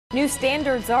New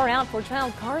standards are out for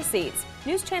child car seats.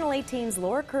 News Channel 18's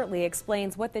Laura Kirtley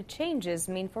explains what the changes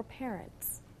mean for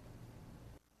parents.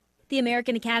 The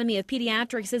American Academy of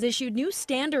Pediatrics has issued new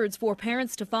standards for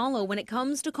parents to follow when it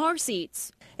comes to car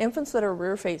seats. Infants that are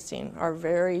rear-facing are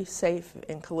very safe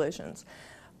in collisions.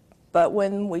 But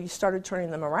when we started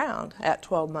turning them around at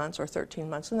 12 months or 13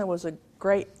 months, then there was a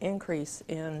great increase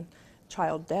in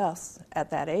child deaths at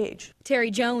that age. Terry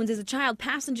Jones is a child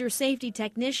passenger safety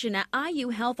technician at IU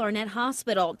Health Arnett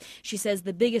Hospital. She says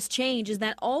the biggest change is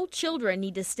that all children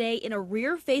need to stay in a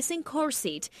rear-facing car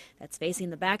seat that's facing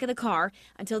the back of the car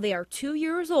until they are 2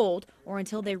 years old or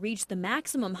until they reach the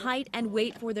maximum height and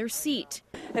weight for their seat.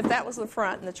 If that was the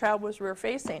front and the child was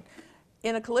rear-facing,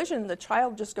 in a collision, the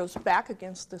child just goes back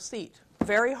against the seat,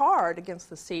 very hard against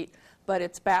the seat, but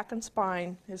its back and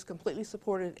spine is completely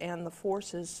supported and the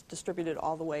force is distributed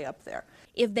all the way up there.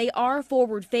 If they are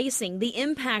forward-facing, the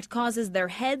impact causes their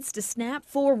heads to snap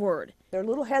forward. Their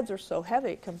little heads are so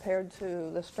heavy compared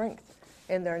to the strength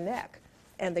in their neck,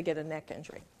 and they get a neck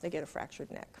injury. They get a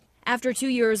fractured neck. After 2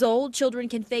 years old, children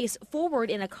can face forward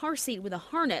in a car seat with a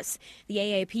harness. The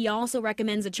AAP also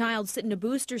recommends a child sit in a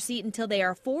booster seat until they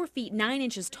are 4 feet 9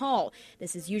 inches tall.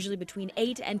 This is usually between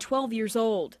 8 and 12 years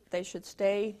old. They should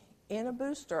stay in a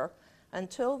booster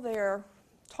until they're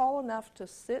tall enough to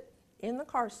sit in the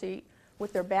car seat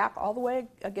with their back all the way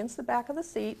against the back of the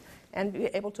seat and be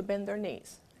able to bend their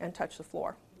knees and touch the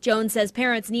floor. Jones says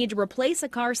parents need to replace a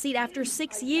car seat after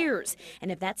 6 years.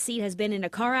 And if that seat has been in a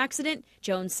car accident,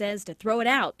 Jones says to throw it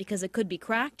out because it could be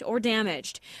cracked or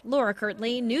damaged. Laura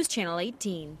Kirtley, News Channel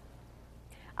 18.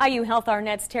 IU Health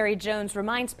Arnett's Terry Jones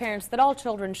reminds parents that all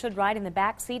children should ride in the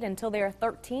back seat until they are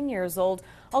 13 years old.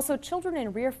 Also, children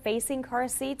in rear-facing car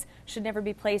seats should never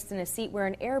be placed in a seat where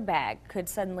an airbag could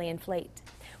suddenly inflate.